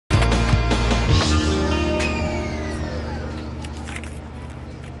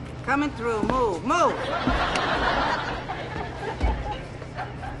Coming through. Move, move.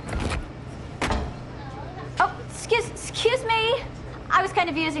 Oh, excuse me. I was kind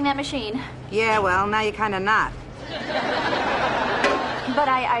of using that machine. Yeah, well, now you're kind of not. But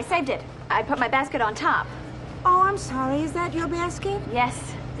I saved it. I put my basket on top. Oh, I'm sorry. Is that your basket?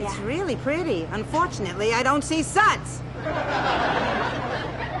 Yes. It's really pretty. Unfortunately, I don't see suds.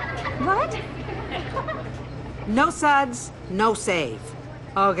 What? No suds, no save.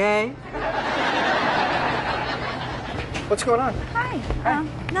 Okay? What's going on? Hi.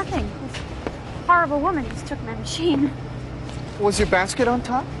 Nothing. This horrible woman just took my machine. Was your basket on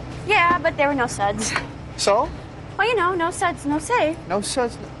top? Yeah, but there were no suds. So? Well, you know, no suds, no save. No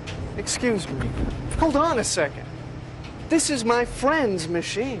suds. Excuse me. Hold on a second. This is my friend's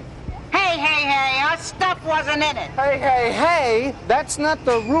machine. Hey, our stuff wasn't in it. Hey, that's not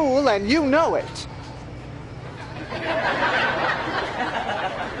the rule, and you know it.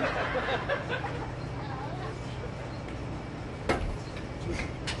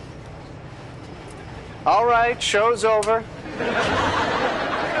 All right, show's over.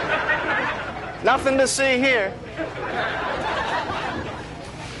 Nothing to see here.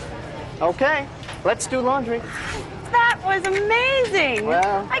 Okay, let's do laundry. That was amazing.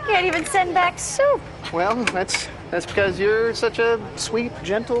 Well, I can't even send back soup. Well, that's because you're such a sweet,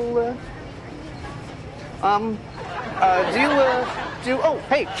 gentle. Oh,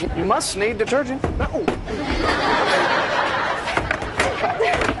 hey, you must need detergent. Oh.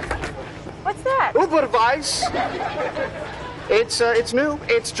 What's that? Uberweis. It's new.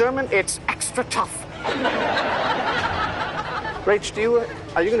 It's German. It's extra tough. Rach,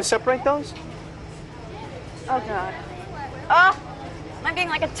 are you going to separate those? Oh, God. Oh, I'm being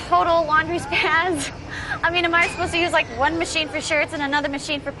like a total laundry spaz. I mean, am I supposed to use like one machine for shirts and another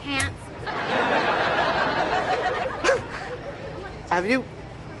machine for pants? Have you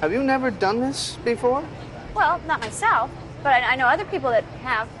never done this before? Well, not myself, but I know other people that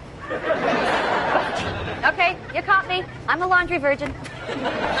have. Okay, you caught me. I'm a laundry virgin.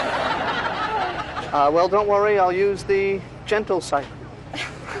 Well, don't worry. I'll use the gentle side.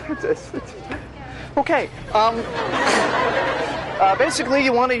 Okay. Basically,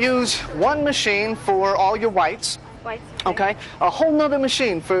 you want to use one machine for all your whites. Whites. Okay. A whole nother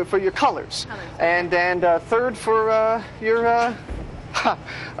machine for your colors. And a third for your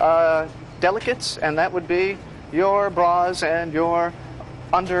delicates, and that would be your bras and your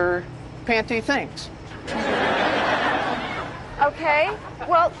under panty things. Okay.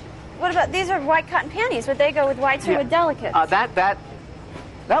 Well, what about these are white cotton panties? Would they go with whites or with delicates?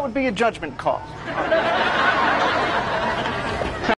 That would be a judgment call.